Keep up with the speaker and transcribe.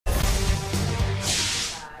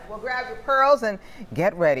Well, grab your pearls and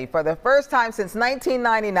get ready. For the first time since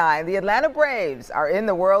 1999, the Atlanta Braves are in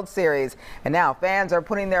the World Series. And now fans are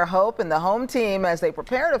putting their hope in the home team as they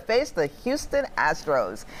prepare to face the Houston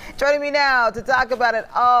Astros. Joining me now to talk about it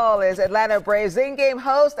all is Atlanta Braves in-game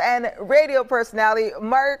host and radio personality,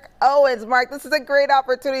 Mark Owens. Mark, this is a great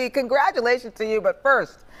opportunity. Congratulations to you. But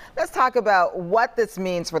first, let's talk about what this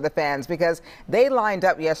means for the fans, because they lined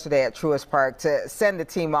up yesterday at Truist Park to send the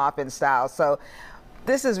team off in style. So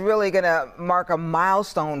this is really going to mark a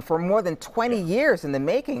milestone for more than 20 years in the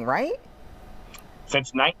making, right?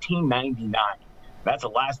 Since 1999. That's the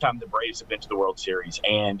last time the Braves have been to the World Series,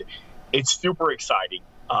 and it's super exciting.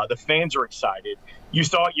 The fans are excited. You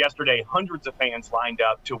saw it yesterday. Hundreds of fans lined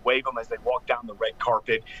up to wave them as they walked down the red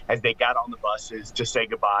carpet, as they got on the buses to say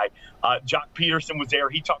goodbye. Jock Peterson was there.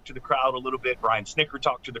 He talked to the crowd a little bit. Brian Snicker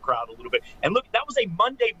talked to the crowd a little bit. And look, that was a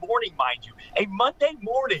Monday morning, mind you, a Monday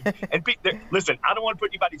morning. And listen, I don't want to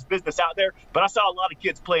put anybody's business out there, but I saw a lot of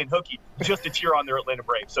kids playing hooky just to cheer on their Atlanta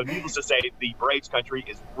Braves. So needless to say, the Braves country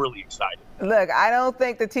is really excited. Look, I don't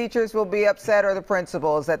think the teachers will be upset, or the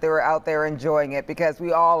principals, that they were out there enjoying it, because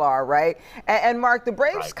we all are, right? And Mark, the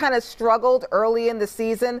Braves kind of struggled early in the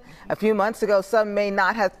season. A few months ago, some may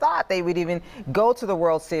not have thought they would even go to the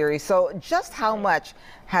World Series. So just how much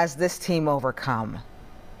has this team overcome?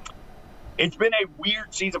 It's been a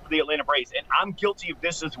weird season for the Atlanta Braves, and I'm guilty of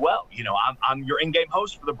this as well. You know, I'm your in-game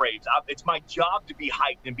host for the Braves. It's my job to be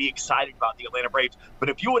hyped and be excited about the Atlanta Braves. But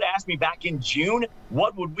if you would ask me back in June,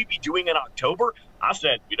 what would we be doing in October? I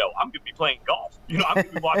said, I'm going to be playing golf. I'm going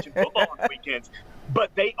to be watching football on the weekends.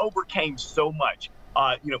 But they overcame so much.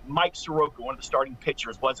 Mike Soroka, one of the starting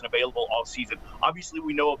pitchers, wasn't available all season. Obviously,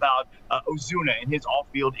 we know about Ozuna and his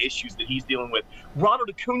off-field issues that he's dealing with. Ronald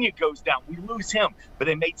Acuna goes down. We lose him. But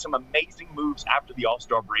they made some amazing moves after the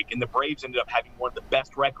All-Star break, and the Braves ended up having one of the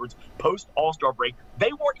best records post-All-Star break.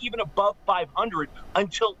 They weren't even above 500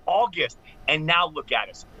 until August. And now look at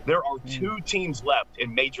us. There are two teams left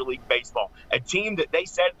in Major League Baseball. A team that they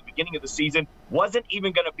said at the beginning of the season wasn't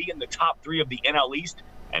even going to be in the top 3 of the NL East.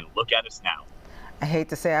 And look at us now. I hate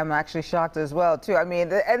to say, I'm actually shocked as well, too. I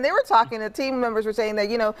mean, and they were talking, the team members were saying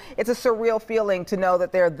that, it's a surreal feeling to know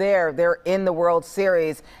that they're there, they're in the World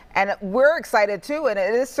Series. And we're excited, too, and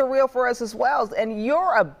it is surreal for us as well. And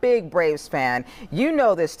you're a big Braves fan. You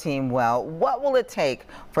know this team well. What will it take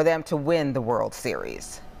for them to win the World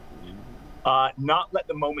Series? Not let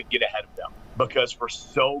the moment get ahead of them, because for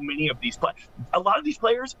so many of these players, a lot of these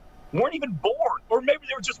players weren't even born, or maybe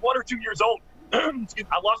they were just 1 or 2 years old.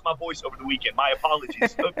 I lost my voice over the weekend. My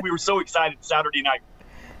apologies. We were so excited Saturday night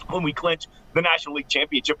when we clinched the National League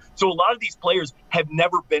Championship. So a lot of these players have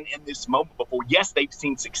never been in this moment before. Yes, they've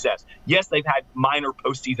seen success. Yes, they've had minor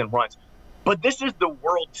postseason runs. But this is the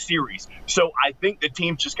World Series. So I think the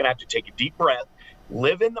team's just going to have to take a deep breath,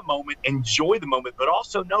 live in the moment, enjoy the moment, but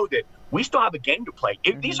also know that we still have a game to play.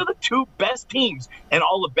 These are the 2 best teams in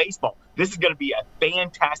all of baseball. This is going to be a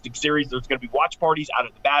fantastic series. There's going to be watch parties out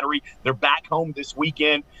at the Battery. They're back home this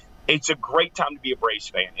weekend. It's a great time to be a Braves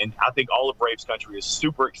fan, and I think all of Braves country is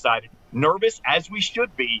super excited, nervous, as we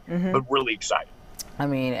should be, but really excited. I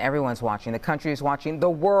mean, everyone's watching. The country is watching. The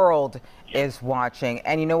world is watching.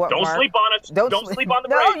 And you know what, Don't Mark? sleep on it. Don't sleep on the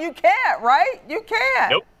Braves. No, you can't, right? You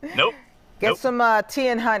can't. Nope. Get some tea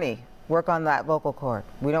and honey. Work on that vocal cord.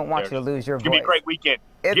 We don't want you to lose your voice. It's going to be a great weekend.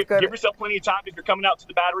 Give yourself plenty of time if you're coming out to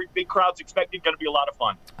the Battery. Big crowds expected. Going to be a lot of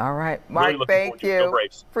fun. All right. Mark, really thank you. Go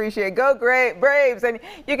Braves. Appreciate it. Go Braves. And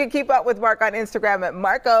you can keep up with Mark on Instagram at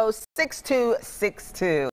Marco6262.